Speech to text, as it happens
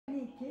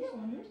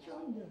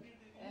13-14.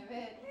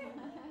 Evet.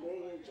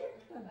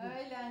 Büyüyecek tabii.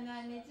 Öyle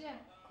anneanneciğim.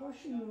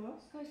 Koşuyor.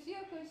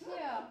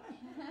 Koşuyor.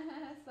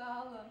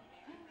 Sağ olun.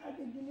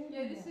 Hadi güle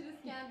güle. Görüşürüz,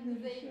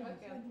 kendinize iyi Görüşürüz.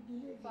 bakın. Hadi güle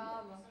güle.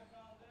 Sağ olun.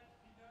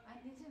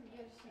 Anneciğim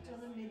görüşürüz.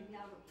 Canım benim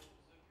yavrum.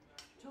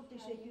 Çok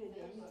teşekkür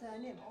ediyorum bir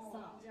tanem. Sağ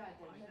ol. Rica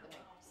ederim. Ne demek?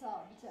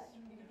 Sağ ol bir tanem.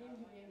 Şimdi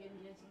gideyim yengenin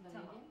ilacını da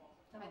Tamam. vereyim.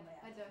 Tamam Hadi,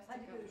 hayatım. hadi,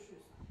 Hadi hoşçakalın.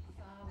 görüşürüz.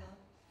 Sağ olun.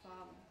 Sağ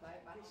olun. Bay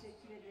bay.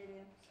 Teşekkür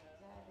ederim.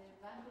 Rica ederim.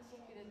 Ben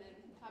teşekkür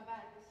ederim.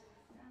 Haberleşiriz.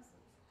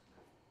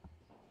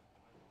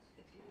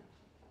 Öpüyorum.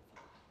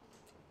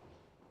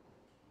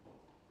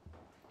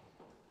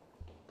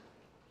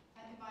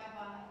 Hadi bay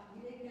bay.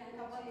 Güle güle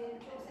kapatayım.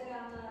 Çok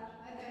selamlar.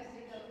 Hadi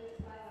hoşçakalın.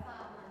 Bay bay. Sağ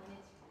olun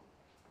anneciğim.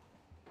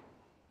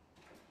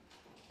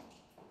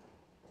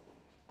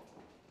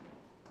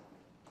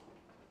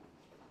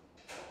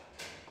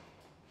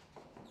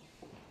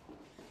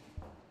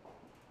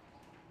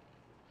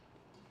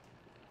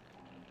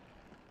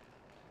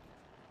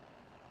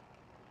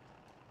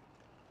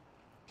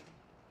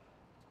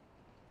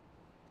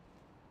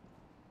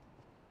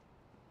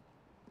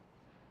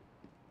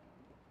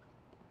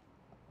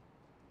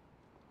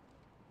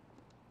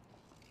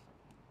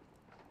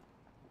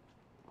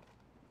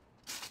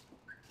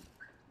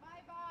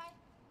 Bay bay.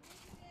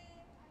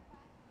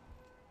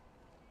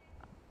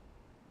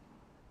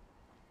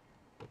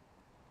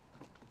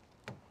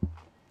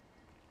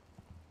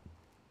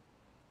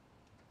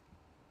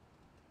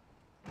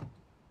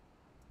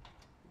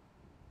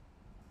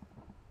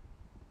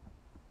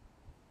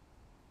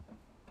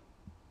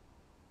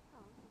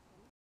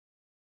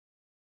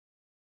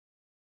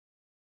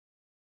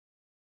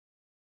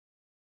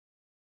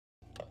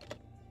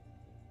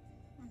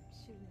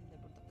 Şirin de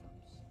burada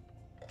kalmış.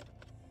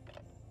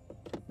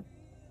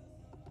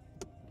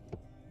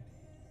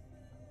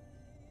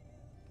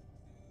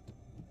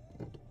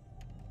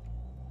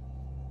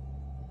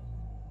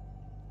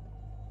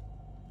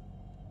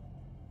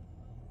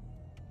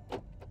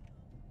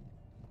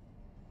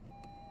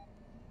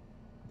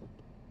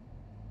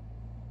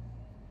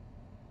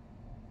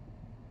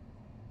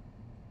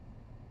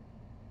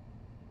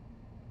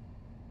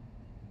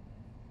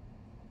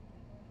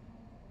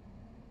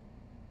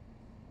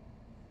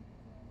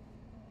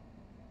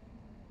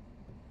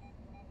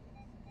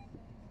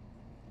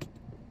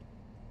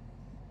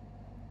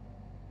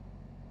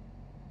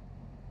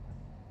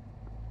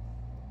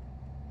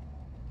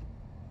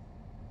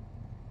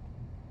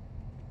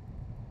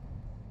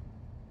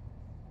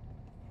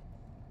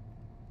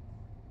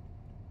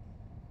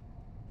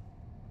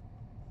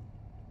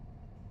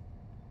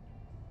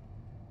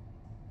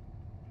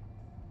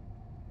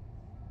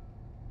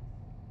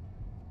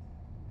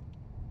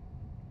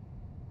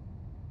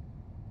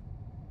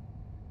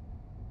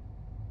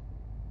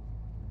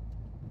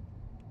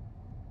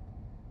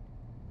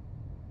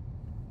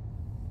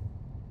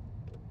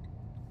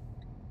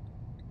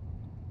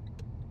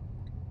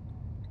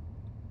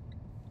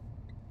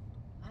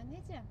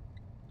 Anneciğim.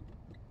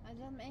 Ay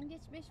canım en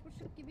geç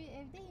 5:30 gibi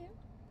evdeyim.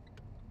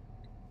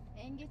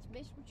 En geç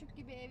 5:30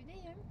 gibi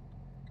evdeyim.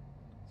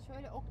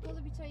 Şöyle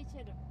okkalı bir çay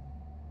içerim.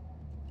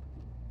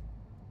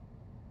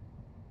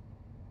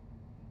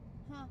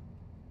 Ha.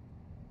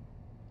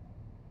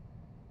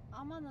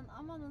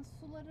 Amanın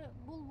suları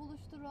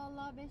buluştur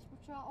vallahi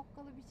 5:30'a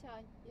okkalı bir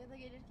çay. Ya da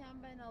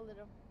gelirken ben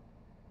alırım.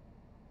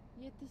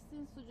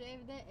 Yetişsin sucu,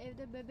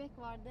 evde bebek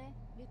var de,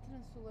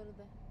 getirin suları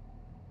de.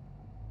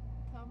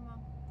 Tamam.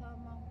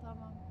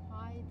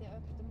 Haydi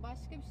öptüm.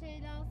 Başka bir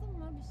şey lazım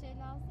mı? Bir şey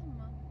lazım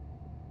mı?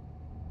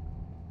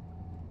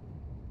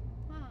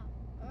 Ha,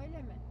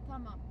 öyle mi?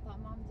 Tamam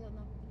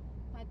canım.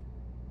 Hadi.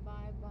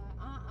 Bay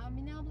bay.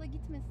 Amine abla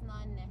gitmesin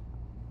anne.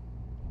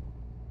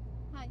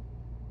 Hay.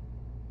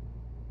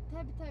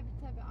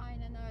 Tabii.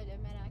 Aynen öyle.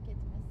 Merak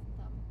etmesin.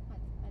 Tamam.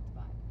 Hadi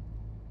bay.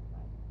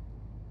 Bay.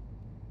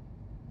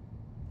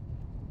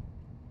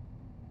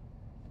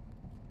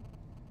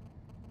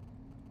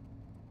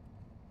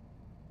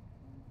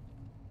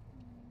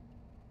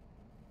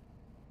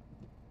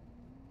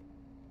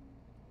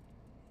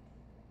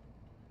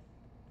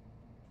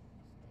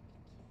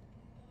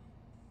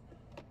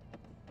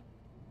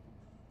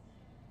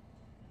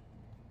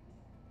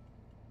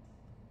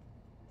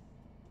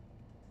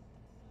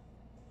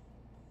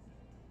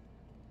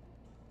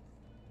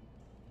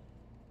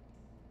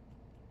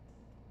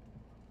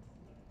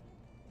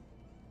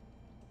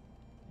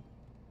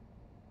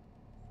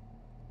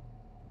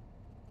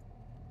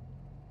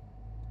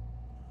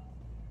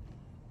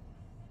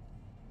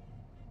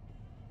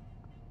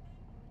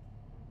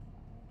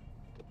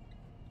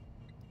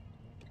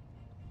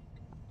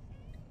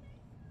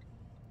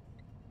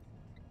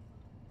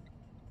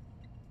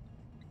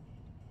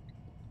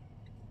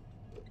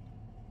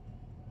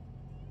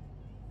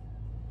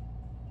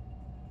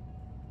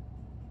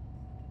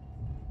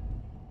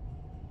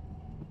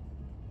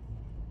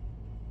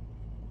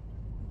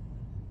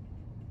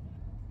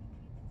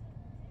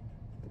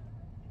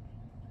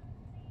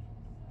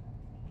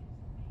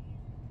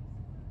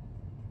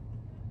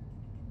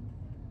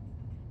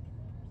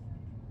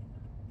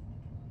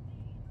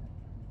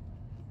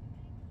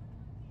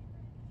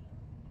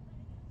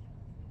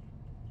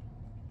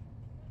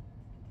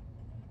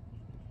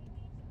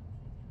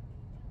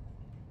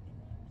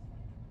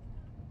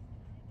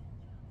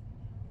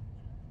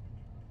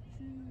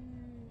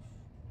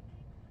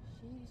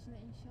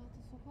 içerisine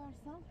inşaatı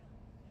sokarsan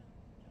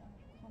ya,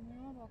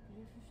 kamyona bak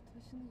refüj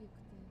taşını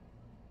yıktı.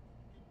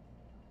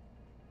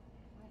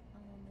 Ay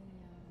ananın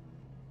ya.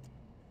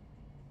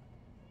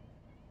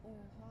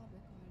 Oha be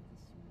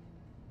kardeşim ya.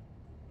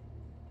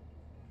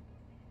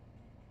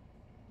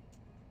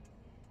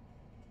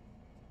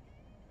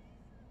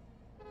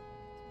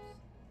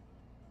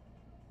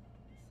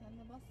 Sen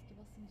de bas ki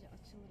basınca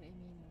açılır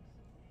emin ol.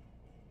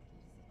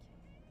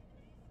 Gerizekalı.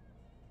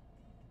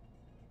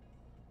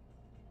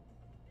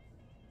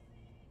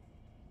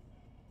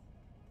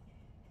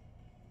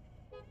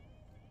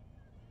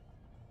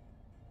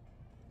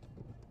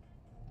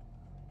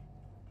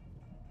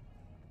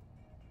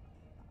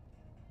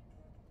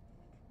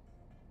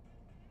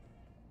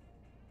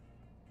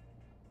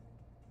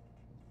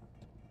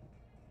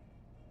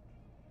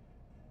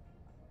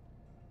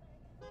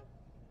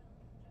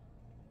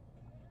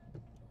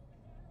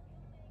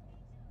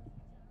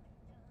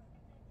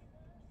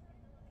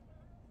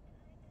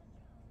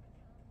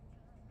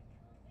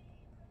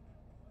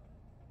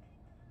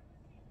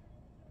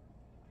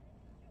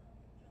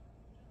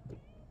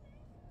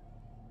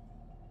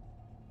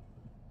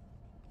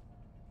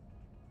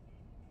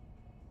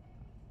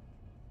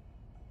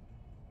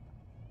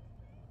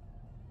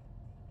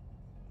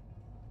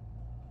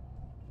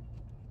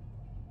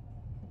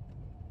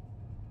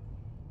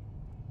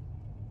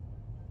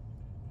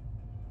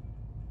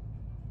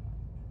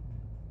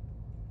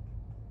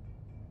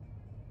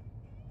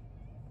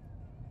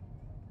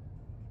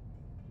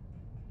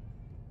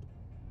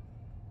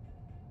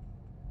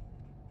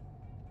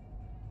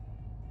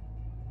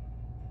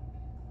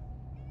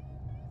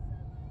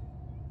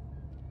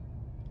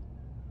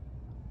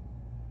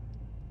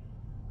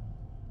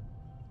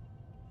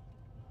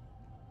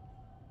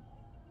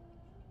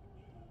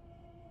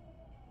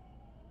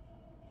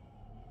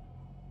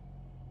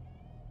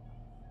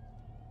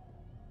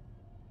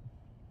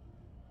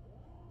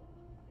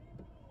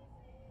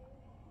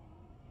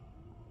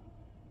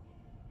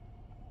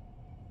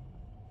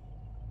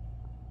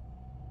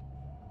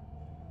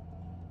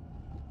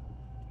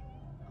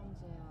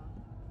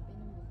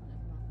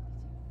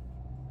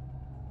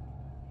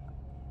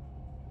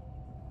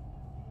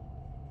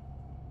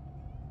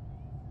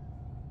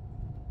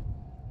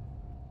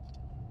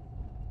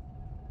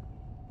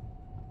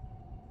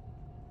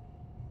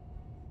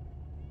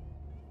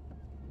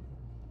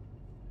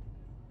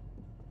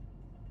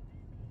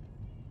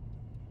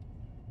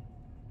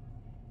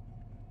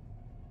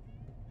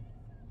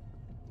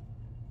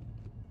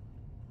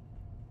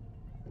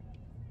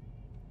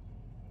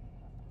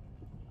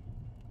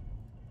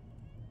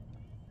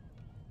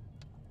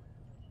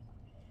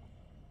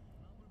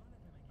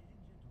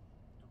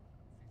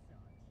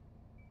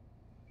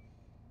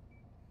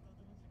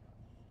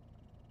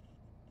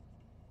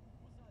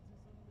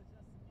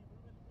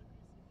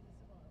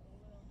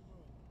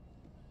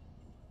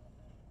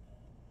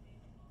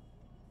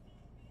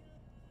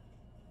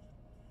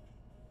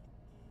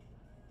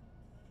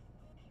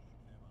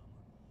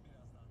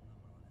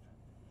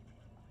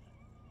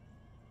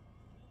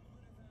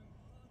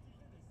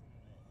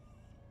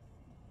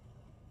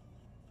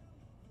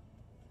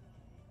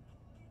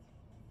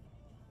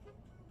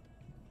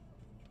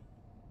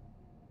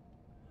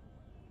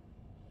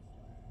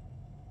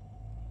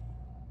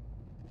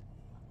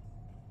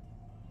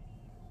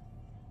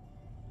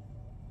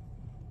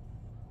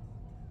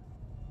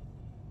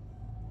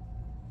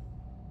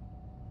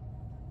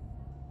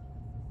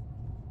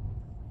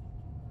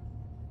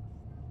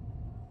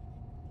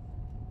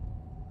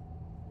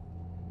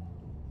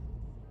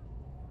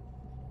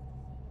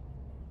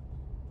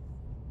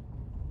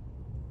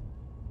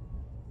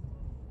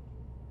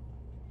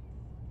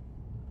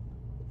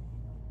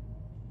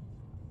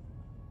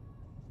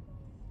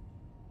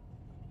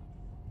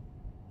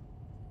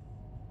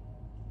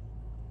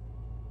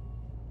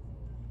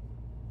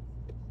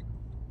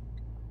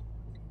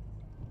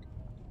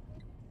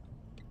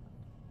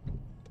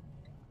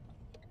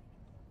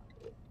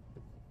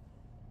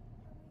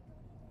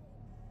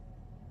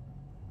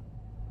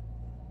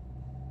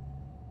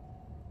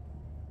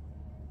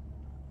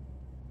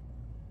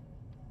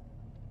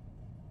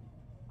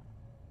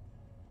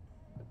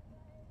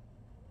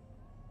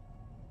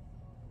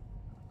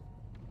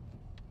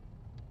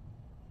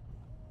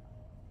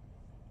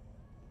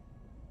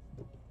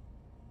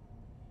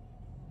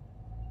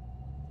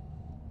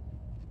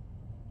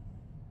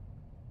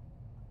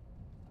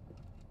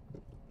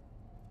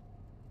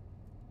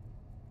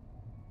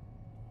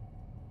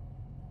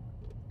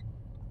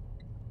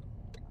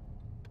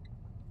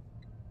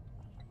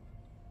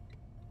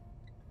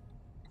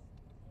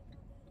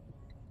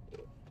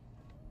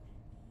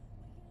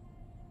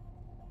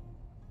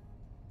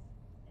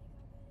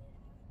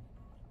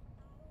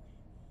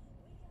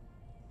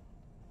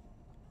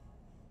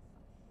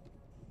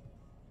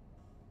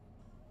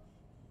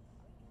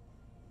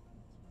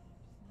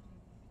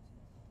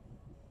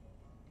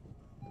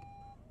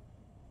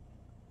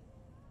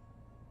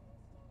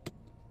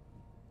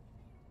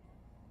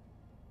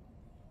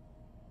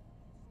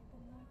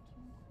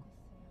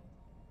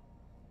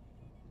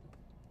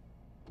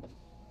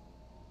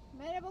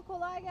 Merhaba,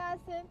 kolay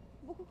gelsin.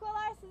 Bu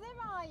kukalar size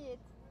mi ait?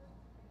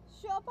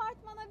 Şu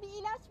apartmana bir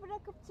ilaç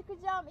bırakıp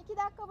çıkacağım. 2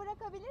 dakika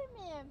bırakabilir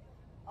miyim?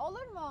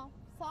 Olur mu?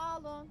 Sağ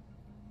olun.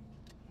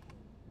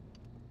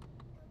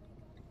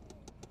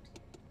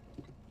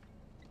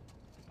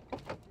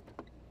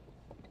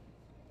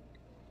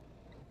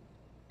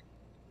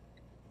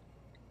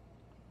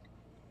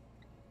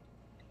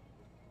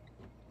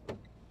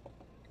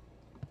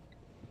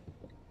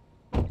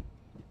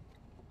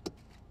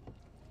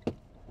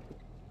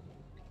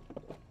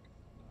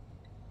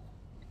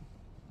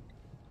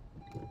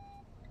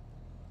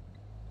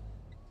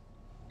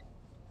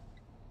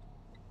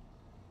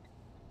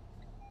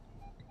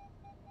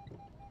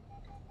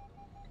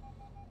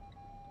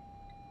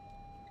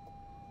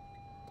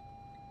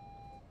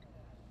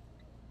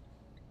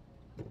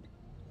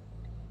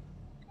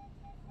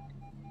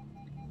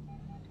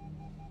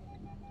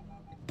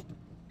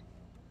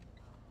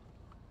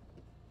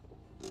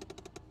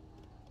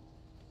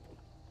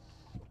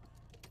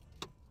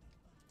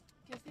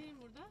 Keseyim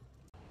burada.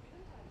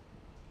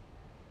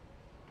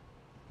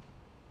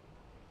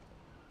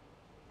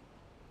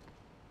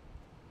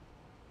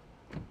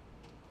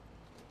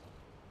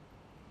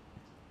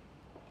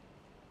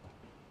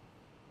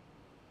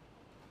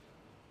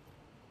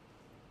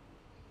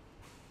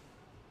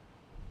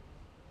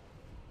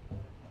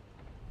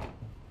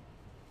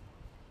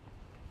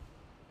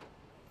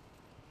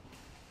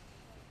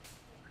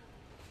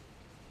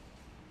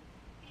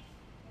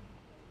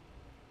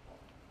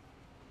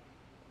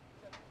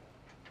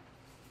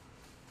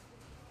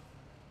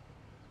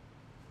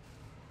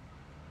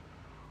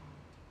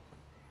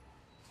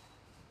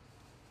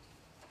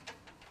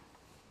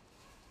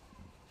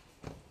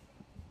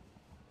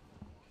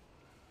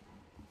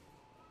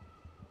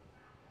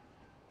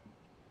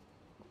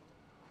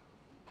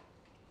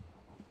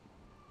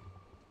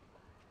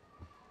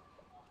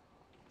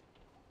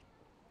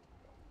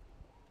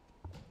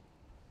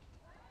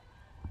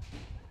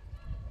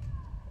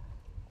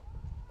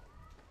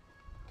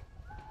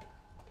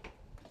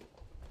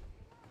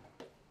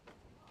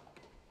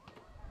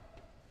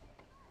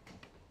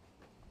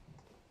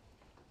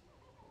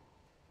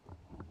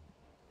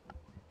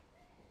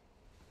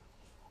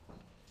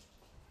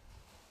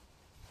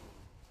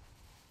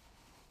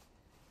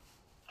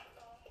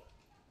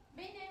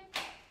 Benim.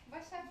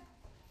 Başak.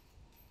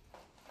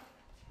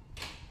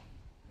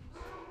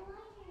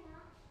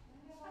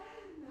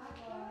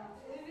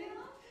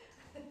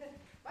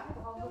 Bak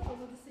abla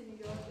tanıdı seni,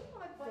 gördün mü?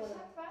 Hadi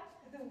Başak ben.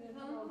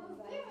 Tanıdınız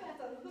değil mi?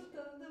 Tanıdım.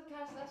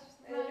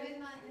 Karşılaşmıştık. Evet.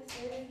 Merve'nin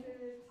annesi.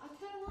 Evet.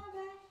 Aktör ne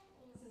haber?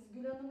 Siz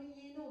Gül Hanım'ın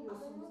yeğeni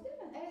oluyorsunuz değil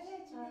mi? Evet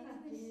evet.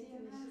 Cüneyt'in Cüneyt'in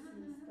eşiyim.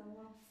 eşisiniz,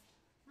 tamam.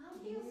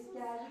 Ne Cüneyt yapıyorsun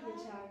geldi sen?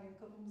 geçen gün,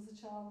 kapımızı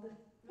çaldı.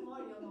 Ne var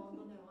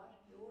yanağında, ne var?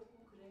 Yoğurt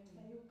mu, krem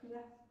mi? Yok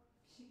krem.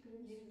 Bir şey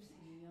krem. Yerim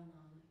senin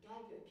yanağını. Gel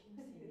bir öpeyim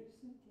seni.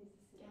 Öpsün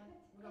teyzesi. Gel.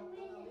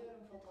 Murat'tan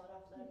alıyorum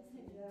fotoğraflarını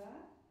senin. Ya.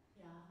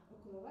 Ya.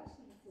 Okula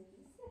başladı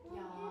teyzesi.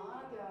 Ya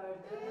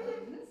gördüm.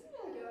 Gördünüz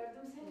mü?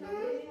 Gördüm seni.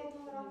 Evet,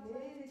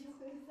 Fotoğrafları evet. çok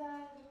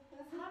güzel.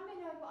 Sen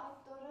beni öp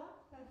Aktor'a.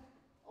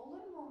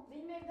 Olur mu?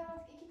 Benim evde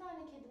artık 2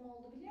 tane kedim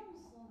oldu, biliyor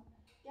musun?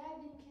 Gel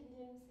benim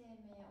kedilerimi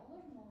sevmeye,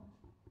 olur mu?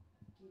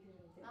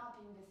 Gelirim de. Ne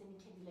yapayım da senin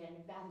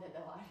kedilerini, bende de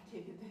var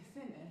kedi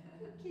desene.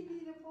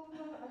 Kediyle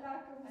falan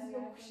alakamız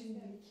yok Alakası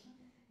şimdilik.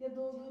 Ya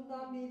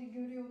doğduğundan beri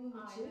görüyor onun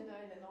için.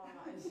 Aynen öyle,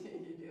 normal şey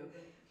geliyordu.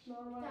 Bir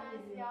Normal tanesi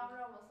geliyor.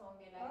 yavru ama son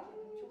gelen Ay,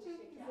 kedim çok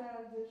şeker.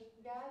 güzeldir.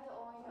 Gel de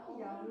oyna, olur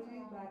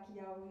Yavruyu, mu? belki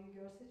yavruyu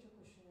görse çok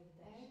hoşuna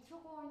gider. Evet,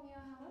 çok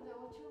oynuyor hem de,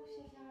 o çok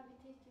şeker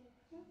bir teki.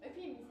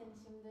 Öpeyim mi seni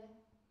şimdi?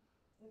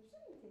 Öpsün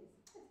mü teyze?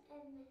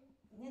 Evet.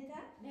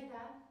 Neden?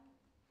 Neden?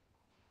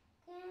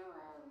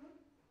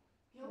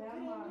 Yok, Krem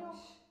krem yok. varmış.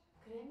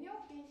 Krem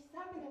yok değil.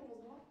 Sen beni öp o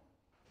zaman.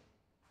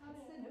 Sen Hadi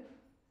beni sen öp.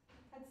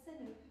 Hadi sen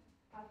öp.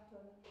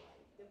 Aktor'a.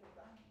 de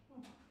buradan.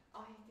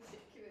 Ay,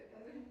 teşekkür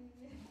ederim.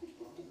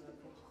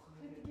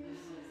 Hadi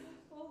görüşürüz.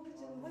 Oldu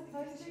canım.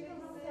 Hadi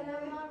Hoşçakalın.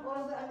 Selamlar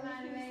Orada Murat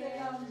Merve'ye.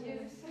 Merve'ye.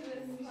 Görüşürüz.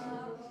 Görüşürüz.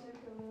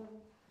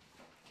 Hoşçakalın.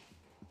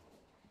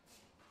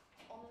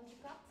 10.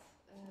 kat.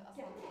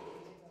 Asansör.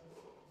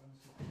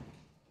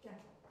 Gel.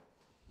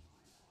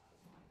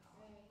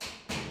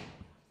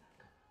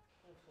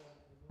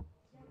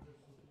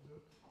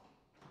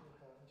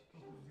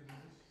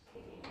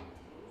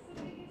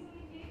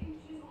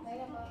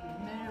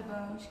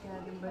 Merhaba, hoş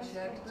geldin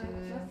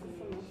Başak'cığım.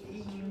 Nasılsınız?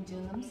 İyiyim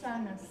canım,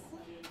 sen nasılsın?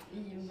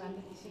 İyiyim, ben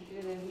de teşekkür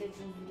ederim.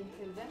 Ledinizi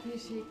getirdim.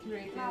 Teşekkür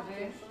Ne ederim.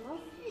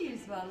 yapıyorsunuz?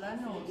 İyiyiz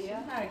vallahi, ne olsun.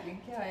 Her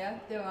günkü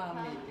hayat devam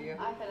ediyor.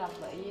 Ayfer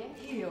abla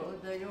iyi. İyi,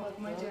 o da yok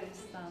Batu.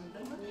 Macaristan'da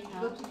mı? İyi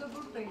ha. Batu da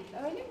buradaydı.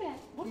 Öyle mi?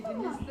 Burada mı?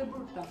 Gidimiz de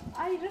burada.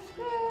 Ay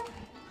Rıfkı.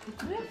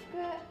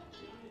 Rıfkı.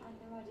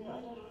 Annem arıyor,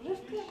 ararım.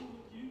 Rıfkı.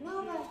 Ne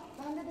haber?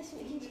 Bende de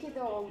şimdi 2.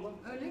 kedi oldu.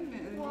 Öyle mi?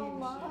 Öyleymiş.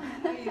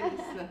 Vallahi.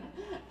 Hayırlısı.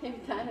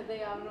 Bir tane de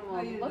yavrum oldu.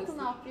 Hayırlısı. Batu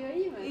ne yapıyor?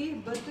 İyi mi?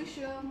 İyi,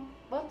 Batuş'um.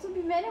 Batu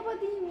bir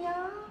merhaba diyeyim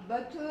ya.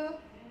 Batu.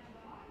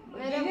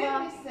 Merhaba.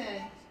 Gelir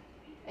misin?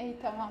 İyi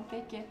tamam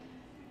peki.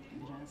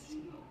 Biraz.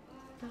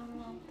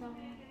 Tamam.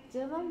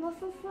 Canım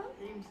nasılsın?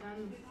 İyiyim, sen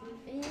nasılsın?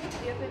 İyi.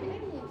 Bir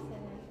öpebilir miyim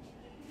seni?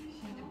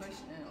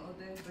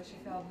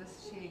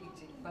 ablası şeye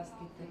gidecek,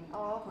 baskette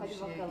Hadi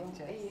koşuya bakalım.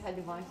 gideceğiz. İyi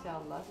hadi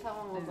maşallah.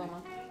 Tamam o Evet.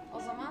 zaman. O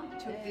zaman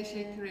Çok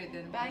teşekkür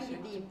ederim. ben Teşekkür.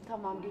 gideyim.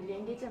 Tamam Gül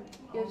yengecim.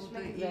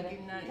 Görüşmek Oldu, iyi üzere.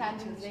 günler, iyi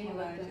Kendinize iyi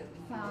çalışmalar bakın. canım.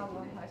 Sağ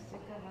olun.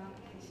 Hoşçakalın.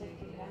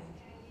 Teşekkürler.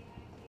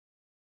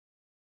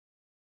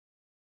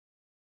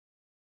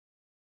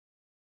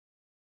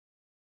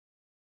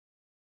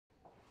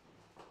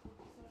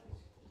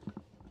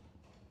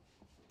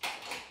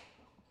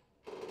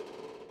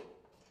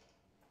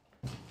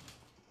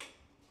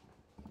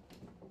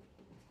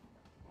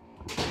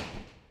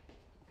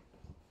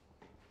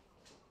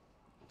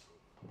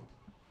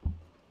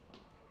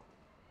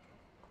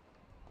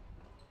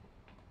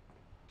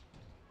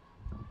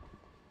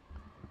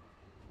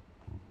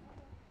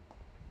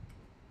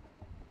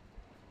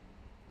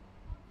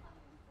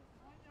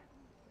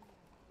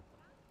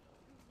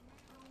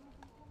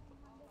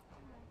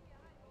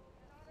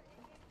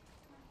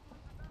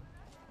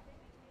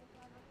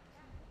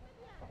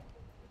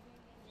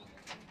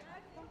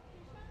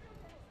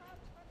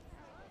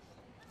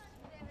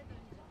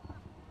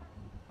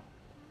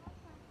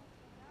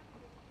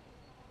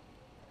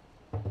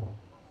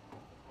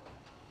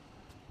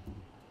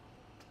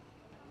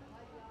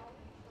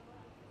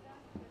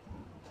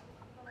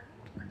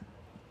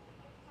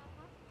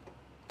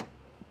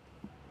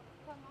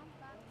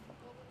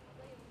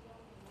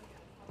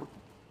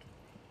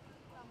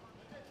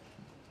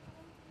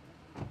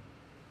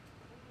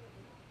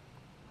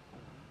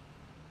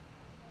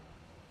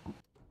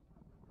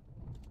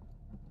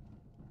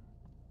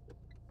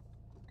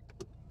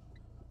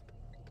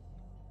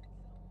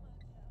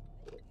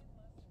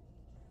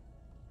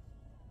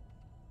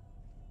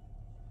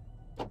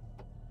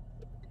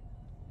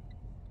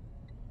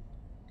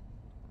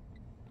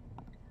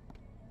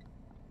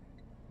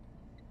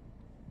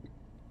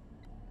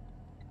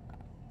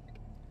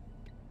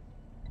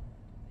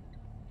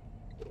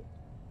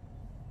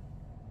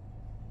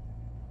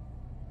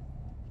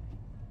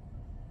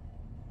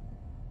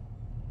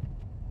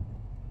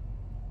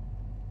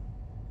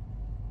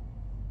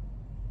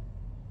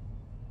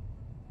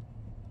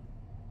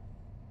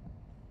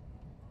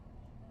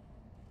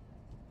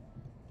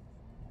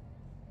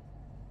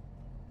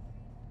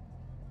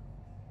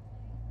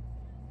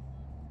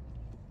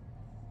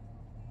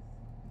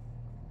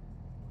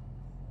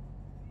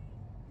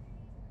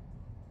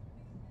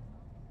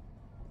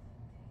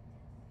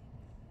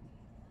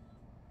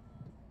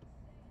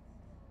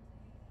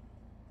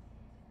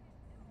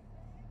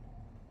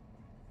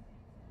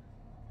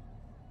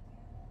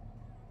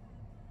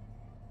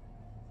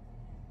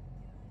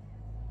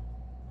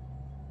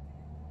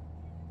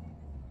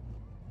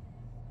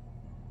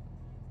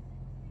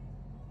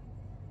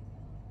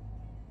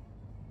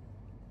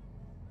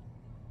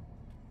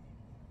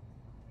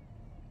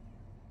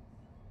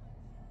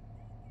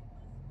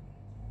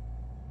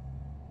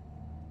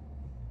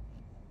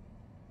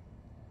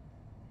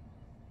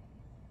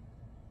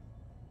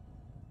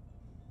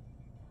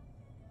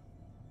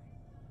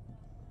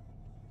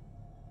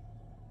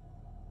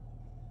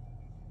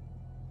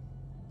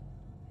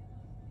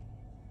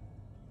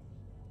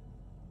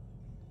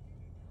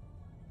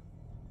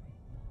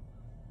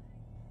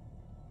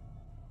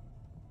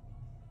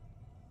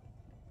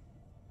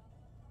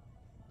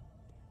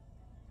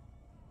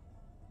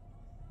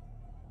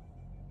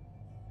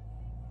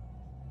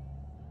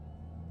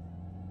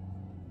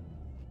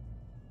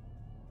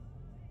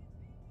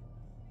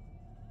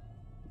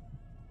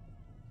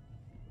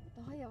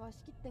 Daha yavaş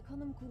git de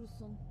kanım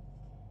kurusun.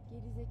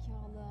 Geri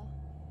zekalı.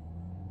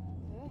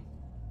 Öh.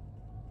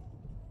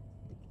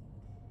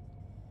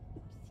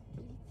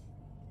 Siktir git.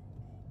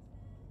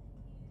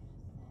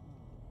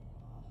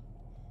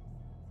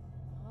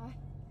 Ay.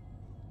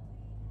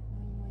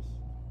 Mıy mıy.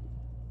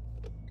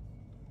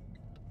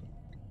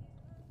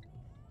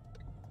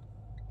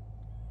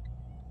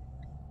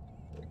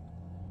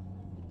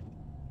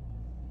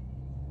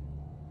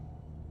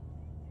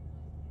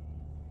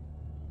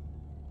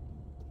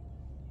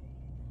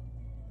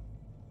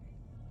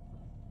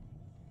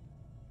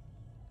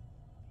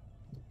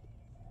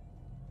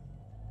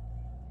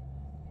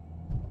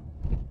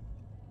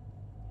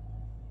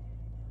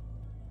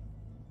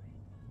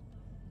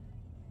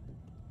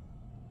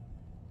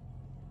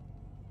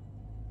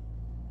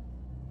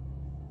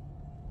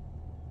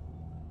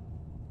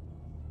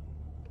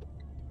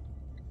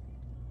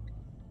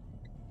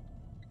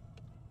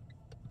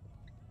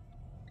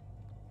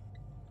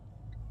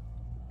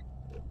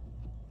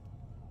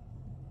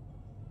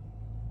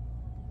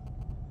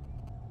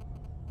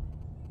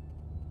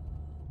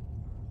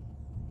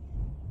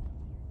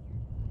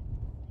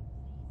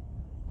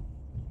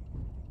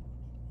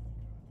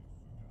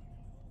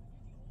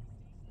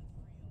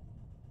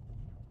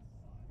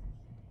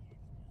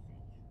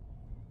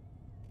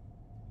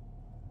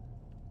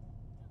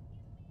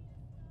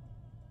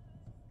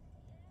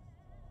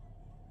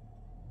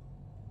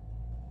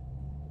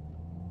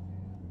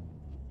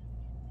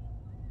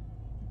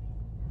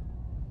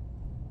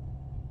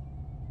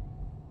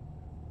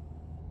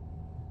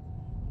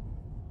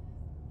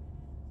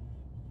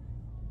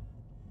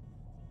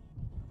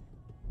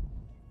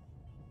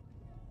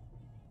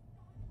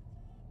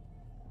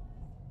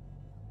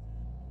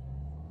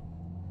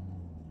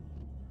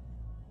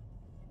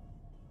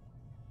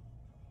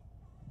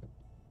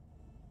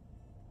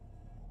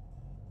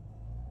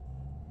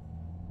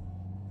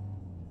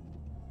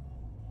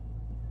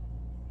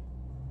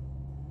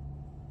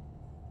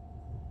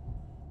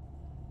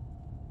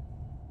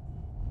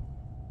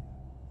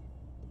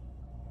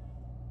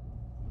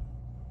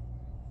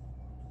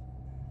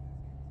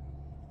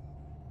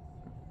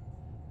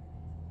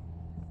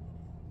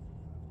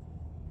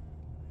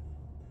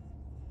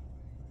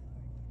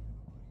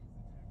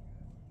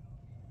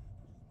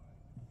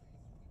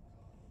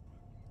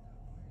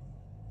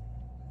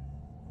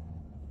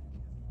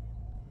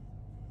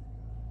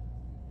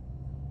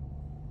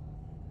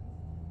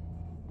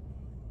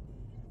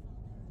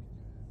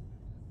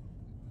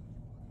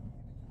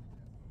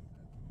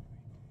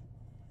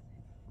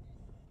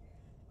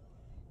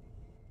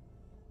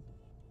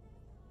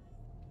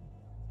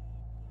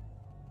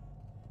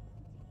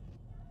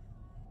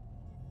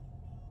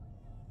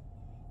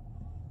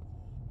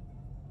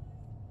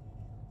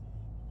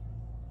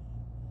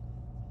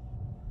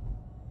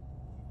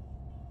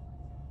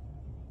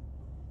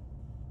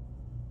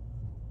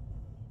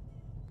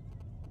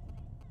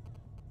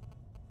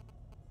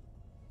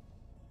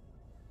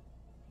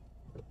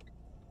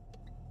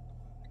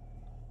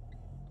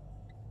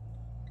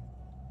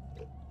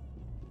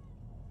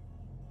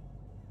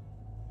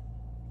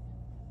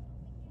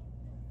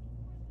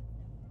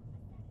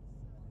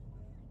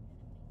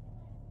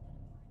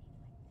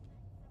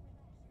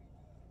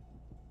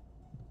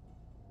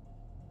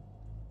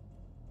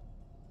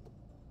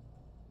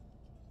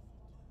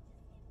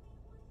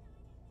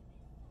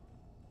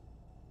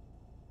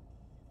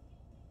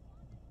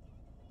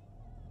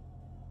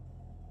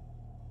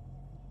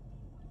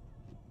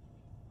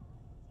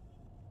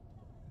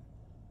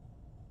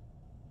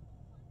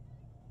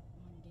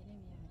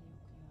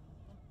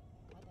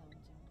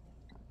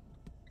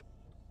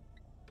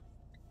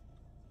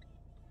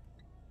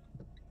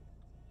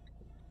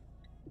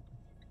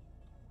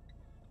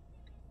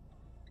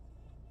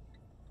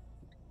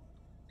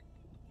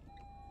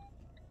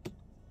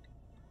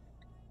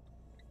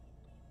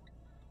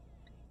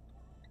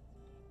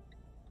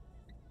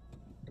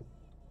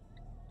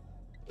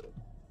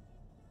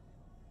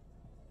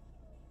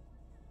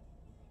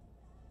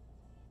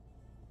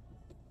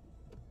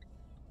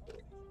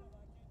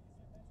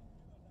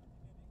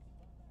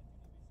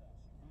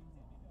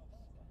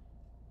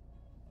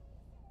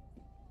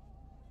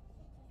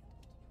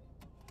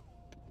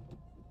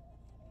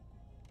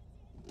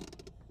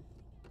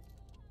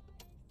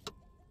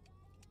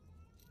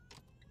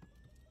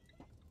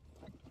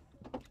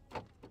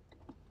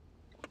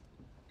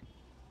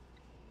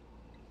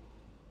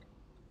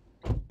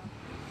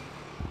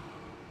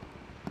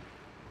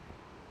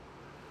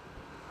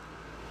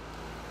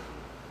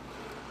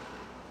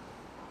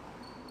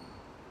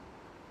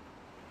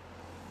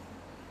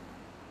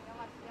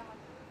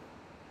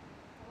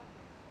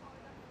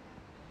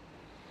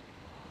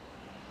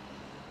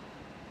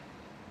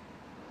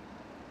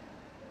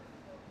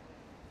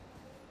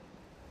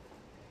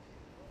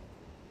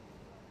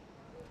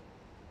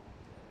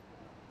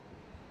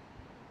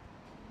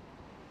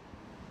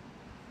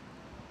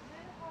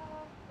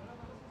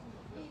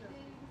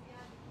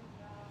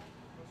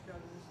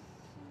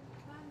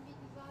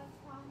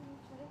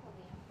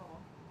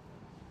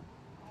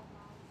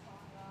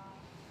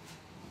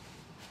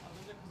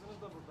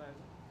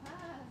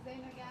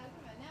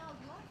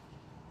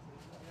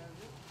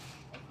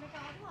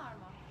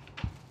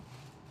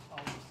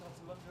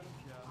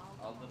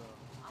 Kaldır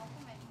onu.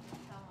 6 metre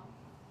tamam.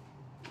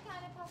 Bir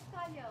tane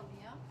paskalya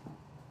alayım.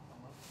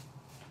 Tamam.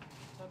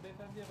 Sen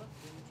beyefendiye bak.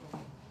 Benim hiç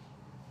olmaz.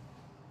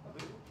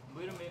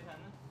 Buyurun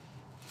beyefendi.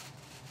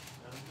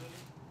 Yardımcı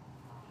olayım.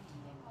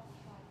 Bir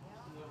paskalya.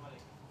 Normal.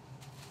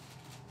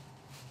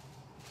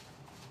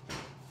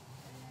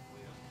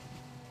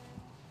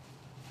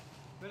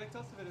 Börek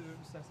tatlısı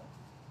verebilirim istersen.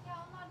 Ya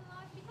onlardan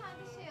abi bir tane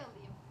de şey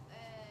alayım.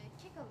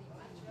 Kek alayım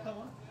ben.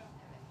 Tamam. Evet.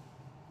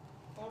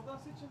 Oradan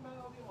seçin, ben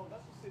alayım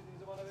oradan.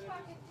 İstediğinizi bana Hiç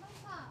fark verebilirsiniz. etmez.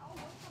 Ha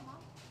olur tamam.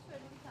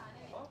 Şöyle bir tane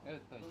vereyim. Tamam.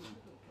 Evet dayıcım.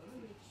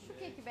 Şu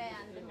keki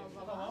beğendim o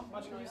zaman. Tamam.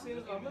 Başka bir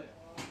isteğiniz var mı?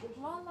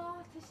 Valla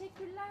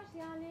teşekkürler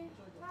yani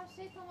her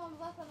şey tamam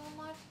zaten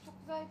onlar çok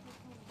güzel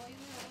yapıyorsunuz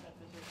bayılıyorum.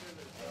 Teşekkür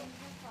ederim.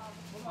 Elinize sağlık.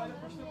 Bunu ayrı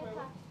Sanırım poşete yeter.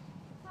 koyalım.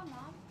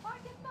 Tamam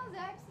fark etmez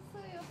ya hepsi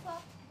sığıyorsa.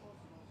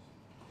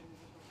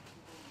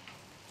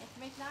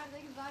 Ekmekler de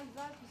güzel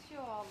güzel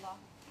pişiyor valla.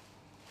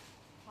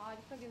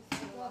 Harika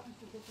gözüküyor.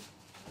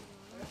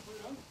 Evet,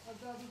 buyurun.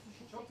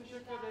 Çok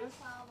teşekkür ederiz.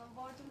 Sağ olun.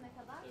 Borcum ne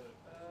kadar?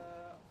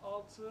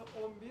 6,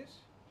 11,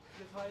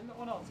 detaylı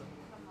 16.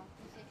 Tamam.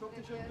 Çok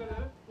teşekkür ediyorum.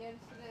 ederim.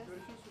 Görüşürüz.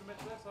 Görüşürüz,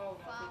 hürmetler, sağ olun.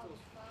 Sağ Afiyet olun.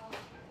 olsun. Sağ olun.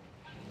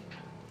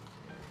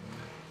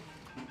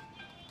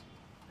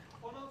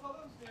 16 alır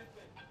mısın Yiğit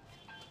Bey?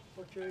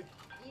 Okey.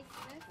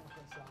 İyisiniz.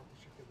 Sağ ol,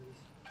 teşekkür ederiz.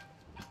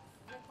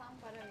 Size tam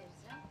para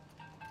vereceğim.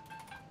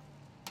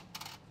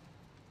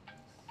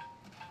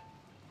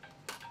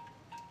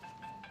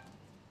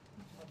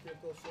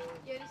 Afiyet olsun.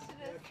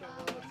 Görüşürüz. İyi Sağ olun.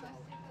 akşamlar, sağ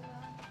olun.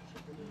 Hoşçakalın.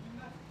 Teşekkür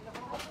ederim.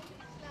 Hayırlı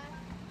işler.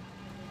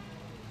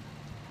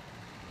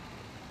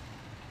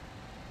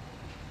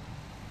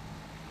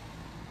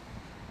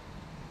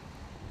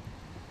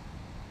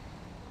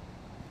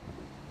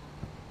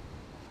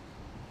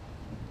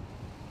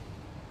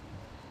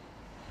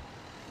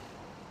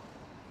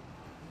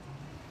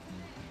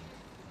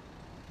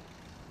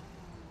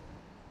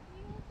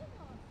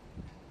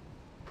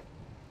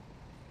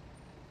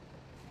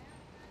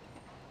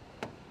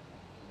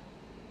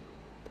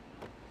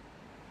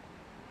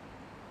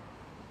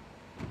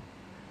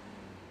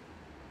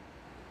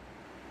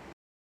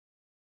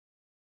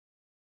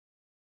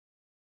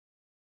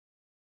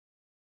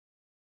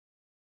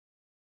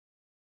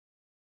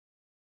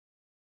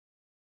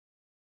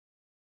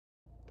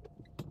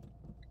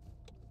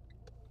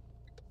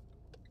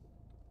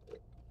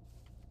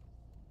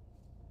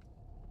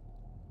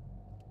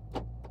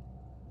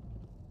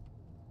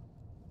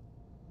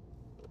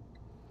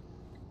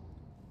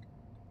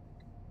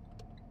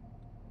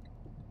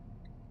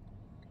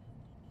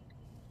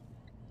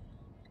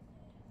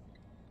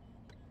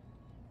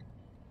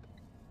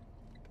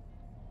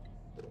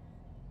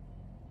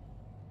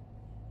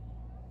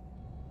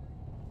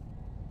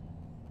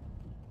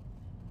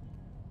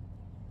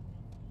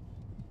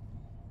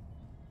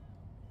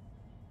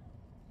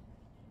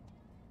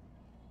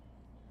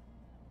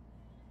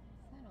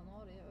 Sen onu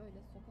oraya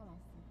öyle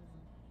sokamazsın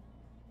kızım.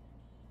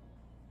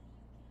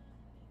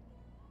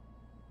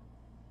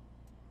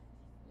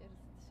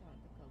 Yarısı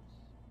dışarıda kalır.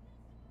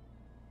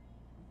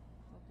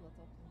 Topla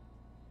topla.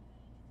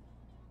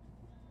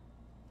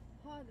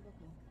 Hadi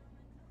bakalım.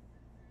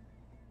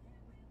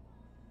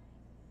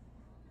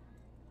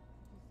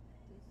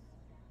 Düz, düz.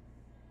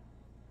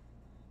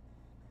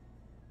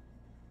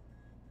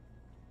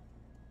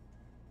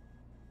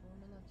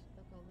 Burnun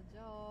açıkta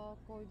kalacak.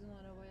 Koydun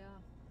arabaya.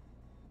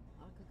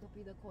 Arka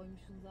kapıyı da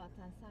koymuşsun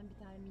zaten. Sen bir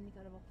tane minik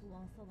araba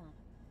kullansana.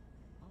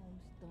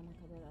 Almış dana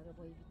kadar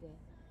arabayı bir de.